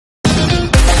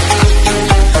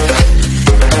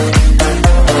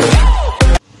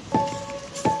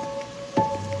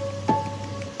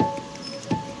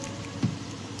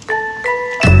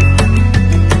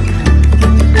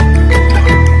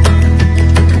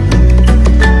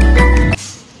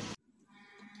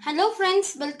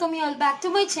friends, welcome you all back to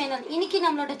my channel. இன்னைக்கு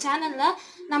நம்மளோட சேனல்ல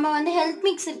நம்ம வந்து ஹெல்த்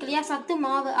மிக்ஸ் இருக்கு இல்லையா, சத்து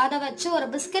மாவு, அதை வச்சு ஒரு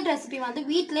பிஸ்கட் ரெசிபி வந்து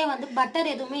வீட்டிலே வந்து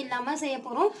பட்டர் எதுவுமே இல்லாமல் செய்ய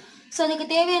போகிறோம். ஸோ அதுக்கு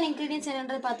தேவையான இன்க்ரீடியன்ஸ்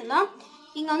என்னன்றது பார்த்துக்கலாம்.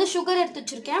 இங்கே வந்து சுகர் எடுத்து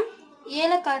வச்சுருக்கேன்,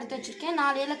 ஏலக்காய் எடுத்து வச்சுருக்கேன்,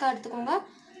 4 ஏலக்காய் எடுத்துக்கோங்க.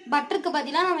 பட்டருக்கு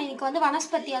பதிலாக நம்ம இன்னைக்கு வந்து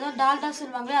வனஸ்பதி, அதாவது டால்டா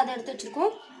சொல்லுவாங்களே, அதை எடுத்து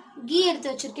வச்சுருக்கோம். கீ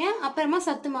எடுத்து வச்சுருக்கேன், அப்புறமா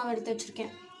சத்து மாவு எடுத்து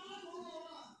வச்சுருக்கேன்.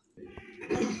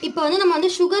 இப்போ வந்து நம்ம வந்து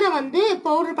சுகரை வந்து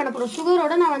பவுடர் பண்ண போகிறோம்.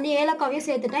 சுகரோட நான் வந்து ஏலக்காவையும்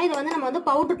சேர்த்துட்டேன். இதை வந்து நம்ம வந்து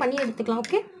பவுடர் பண்ணி எடுத்துக்கலாம்.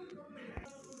 ஓகே,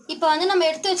 இப்போ வந்து நம்ம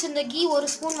எடுத்து வச்சிருந்த கீ 1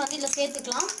 ஸ்பூன் வந்து இதில்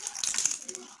சேர்த்துக்கலாம்.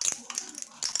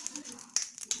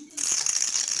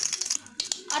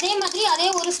 அதே மாதிரி அதே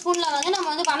 1 ஸ்பூனில் வந்து நம்ம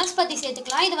வந்து வனஸ்பதி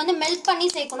சேர்த்துக்கலாம். இது வந்து மெல்ட் பண்ணி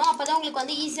சேர்க்கணும், அப்போ தான் உங்களுக்கு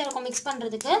வந்து ஈஸியாக இருக்கும் மிக்ஸ்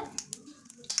பண்ணுறதுக்கு.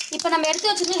 இப்போ நம்ம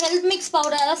எடுத்து வச்சிருந்த ஹெல்த் மிக்ஸ்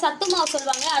பவுடர், அதாவது சத்து மாவு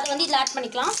சொல்லுவாங்க, அதை வந்து இதில் ஆட்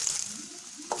பண்ணிக்கலாம்.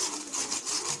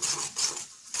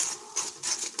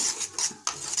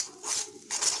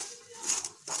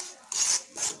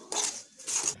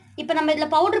 இப்போ நம்ம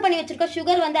இதில் பவுடர் பண்ணி வச்சுருக்க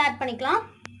சுகர் வந்து ஆட் பண்ணிக்கலாம்.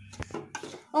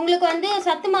 உங்களுக்கு வந்து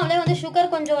சத்து மாவுல வந்து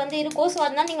சுகர் கொஞ்சம் வந்து இருக்கும், ஸோ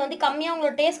அதனால் நீங்கள் வந்து கம்மியாக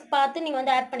உங்களோட டேஸ்ட் பார்த்து நீங்கள்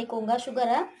வந்து ஆட் பண்ணிக்கோங்க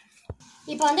சுகரை.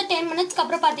 இப்போ வந்து 10 மினிட்ஸ்க்கு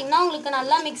அப்புறம் பார்த்தீங்கன்னா உங்களுக்கு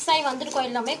நல்லா மிக்ஸ் ஆகி வந்திருக்கும்,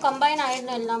 எல்லாமே கம்பைன்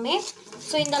ஆகிடணும் எல்லாமே.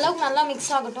 ஸோ இந்த அளவுக்கு நல்லா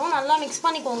மிக்ஸ் ஆகட்டும், நல்லா மிக்ஸ்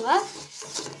பண்ணிக்கோங்க.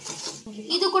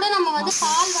 இது கூட நம்ம வந்து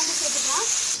பால் வந்து சேர்த்துக்கலாம்.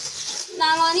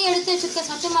 நாங்கள் வந்து எடுத்து வச்சுருக்க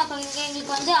சத்து மாவு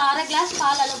எங்களுக்கு வந்து 1/2 கிளாஸ்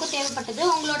பால் அளவுக்கு தேவைப்பட்டது.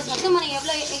 உங்களோட சத்து மாவு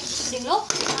எவ்வளோ எடுத்துக்கிட்டீங்களோ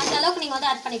அந்த அளவுக்கு நீங்கள் வந்து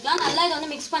ஆட் பண்ணிக்கலாம். நல்லா இதை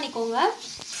வந்து மிக்ஸ் பண்ணிக்கோங்க.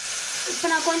 இப்போ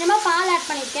நான் கொஞ்சமாக பால் ஆட்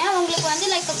பண்ணியிருக்கேன். உங்களுக்கு வந்து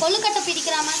லைக் கொழுக்கட்டை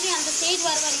பிடிக்கிற மாதிரி அந்த ஸ்டேஜ்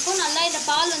வர வரைக்கும் நல்லா இந்த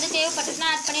பால் வந்து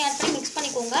தேவைப்பட்டுச்சுன்னா ஆட் பண்ணி மிக்ஸ்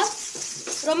பண்ணிக்கோங்க.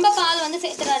 ரொம்ப பால் வந்து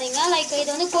சேர்த்துடாதீங்க. லைக்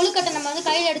இது வந்து கொழுக்கட்டை நம்ம வந்து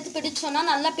கையில் எடுத்து பிடிச்சோன்னா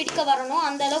நல்லா பிடிக்க வரணும்,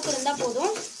 அந்த அளவுக்கு இருந்தால்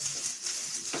போதும்.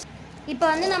 இப்போ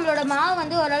வந்து நம்மளோட மாவு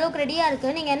வந்து ஓரளவுக்கு ரெடியாக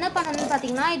இருக்குது. நீங்கள் என்ன பண்ணணும்னு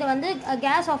பார்த்தீங்கன்னா, இதை வந்து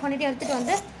கேஸ் ஆஃப் பண்ணிவிட்டு எடுத்துகிட்டு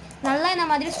வந்து நல்லா இந்த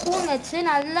மாதிரி ஸ்பூன் வச்சு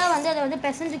நல்லா வந்து அதை வந்து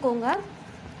பிசைஞ்சுக்கோங்க.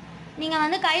 நீங்கள்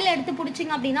வந்து கையில் எடுத்து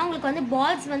பிடிச்சிங்க அப்படின்னா உங்களுக்கு வந்து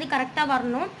பால்ஸ் வந்து கரெக்டாக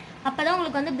வரணும். அப்போ தான்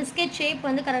உங்களுக்கு வந்து பிஸ்கெட் ஷேப்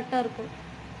வந்து கரெக்டாக இருக்கும்.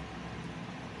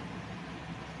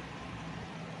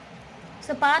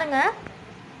 ஸோ பாருங்கள்,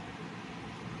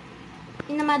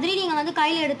 இந்த மாதிரி நீங்கள் வந்து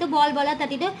கையில் எடுத்து பாலாக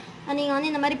தட்டிட்டு நீங்கள் வந்து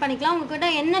இந்த மாதிரி பண்ணிக்கலாம். உங்கள்கிட்ட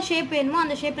என்ன ஷேப் வேணுமோ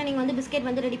அந்த ஷேப்பில் நீங்கள் வந்து பிஸ்கெட்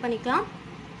வந்து ரெடி பண்ணிக்கலாம்.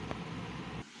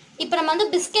 இப்போ நம்ம வந்து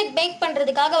பிஸ்கெட் பேக்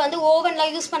பண்ணுறதுக்காக வந்து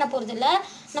ஓவன்லாம் யூஸ் பண்ண போகிறது இல்லை.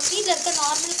 நம்ம வீட்டில் இருக்க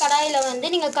நார்மல் கடாயில் வந்து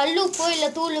நீங்கள் கல் உப்பு இல்லை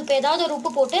தூள் உப்பு ஏதாவது ஒரு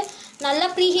உப்பு போட்டு நல்லா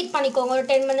ப்ரீ ஹீட் பண்ணிக்கோங்க ஒரு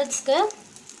 10 மினிட்ஸ்க்கு.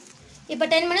 இப்போ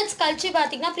 10 மினிட்ஸ் கழிச்சு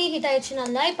பார்த்தீங்கன்னா ப்ரீ ஹீட் ஆகிடுச்சு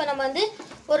நல்லா. இப்போ நம்ம வந்து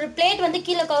ஒரு பிளேட் வந்து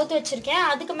கீழே கவுத்து வச்சுருக்கேன்,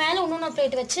 அதுக்கு மேலே இன்னொன்று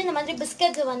பிளேட் வச்சு இந்த மாதிரி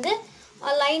பிஸ்கெட்ஸை வந்து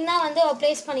லைனாக வந்து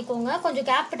ப்ளேஸ் பண்ணிக்கோங்க, கொஞ்சம்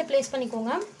கேப் விட்டு ப்ளேஸ்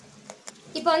பண்ணிக்கோங்க.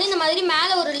 இப்போ வந்து இந்த மாதிரி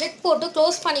மேலே ஒரு லிட் போட்டு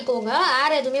க்ளோஸ் பண்ணிக்கோங்க,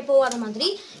 ஏர் எதுவுமே போகாத மாதிரி.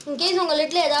 இன்கேஸ் உங்கள்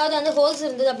லிட்டில் ஏதாவது வந்து ஹோல்ஸ்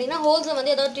இருந்தது அப்படின்னா ஹோல்ஸை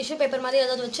வந்து ஏதாவது டிஷ்யூ பேப்பர் மாதிரி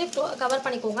ஏதாவது வச்சு கவர்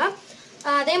பண்ணிக்கோங்க.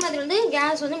 அதே மாதிரி வந்து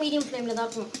கேஸ் வந்து மீடியம் ஃப்ளேமில் தான்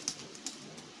இருக்கும்.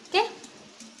 ஓகே,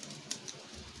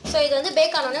 ஸோ இது வந்து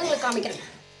பேக் ஆனோடனே உங்களுக்கு காமிக்கிறேன்.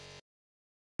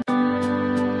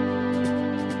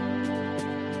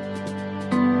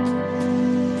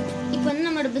 இப்போ வந்து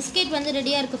நம்மளோட பிஸ்கெட் வந்து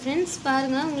ரெடியாக இருக்குது ஃப்ரெண்ட்ஸ்.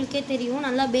 பாருங்கள், உங்களுக்கே தெரியும்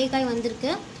நல்லா பேக் ஆகி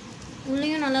வந்திருக்கு,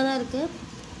 உள்ளேயும் நல்லா தான் இருக்குது.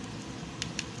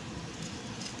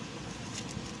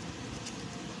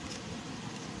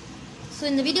 ஸோ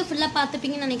இந்த வீடியோ ஃபுல்லாக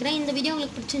பார்த்துப்பீங்கன்னு நினைக்கிறேன். இந்த வீடியோ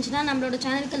உங்களுக்கு பிடிச்சிருந்துச்சுன்னா நம்மளோட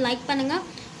சேனலுக்கு லைக் பண்ணுங்கள்,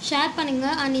 ஷேர்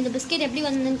பண்ணுங்கள், அண்ட் இந்த பிஸ்கெட் எப்படி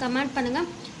வந்ததுன்னு கமெண்ட் பண்ணுங்கள்.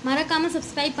 மறக்காமல்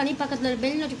சப்ஸ்கிரைப் பண்ணி பக்கத்தில்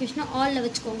பெல் நோட்டிஃபிகேஷனை ஆலில்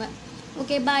வச்சுக்கோங்க.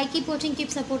 ஓகே, பாய். கீப் வாட்சிங்,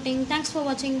 கீப் சப்போர்ட்டிங். தேங்க்ஸ் ஃபார்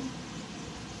வாட்சிங்.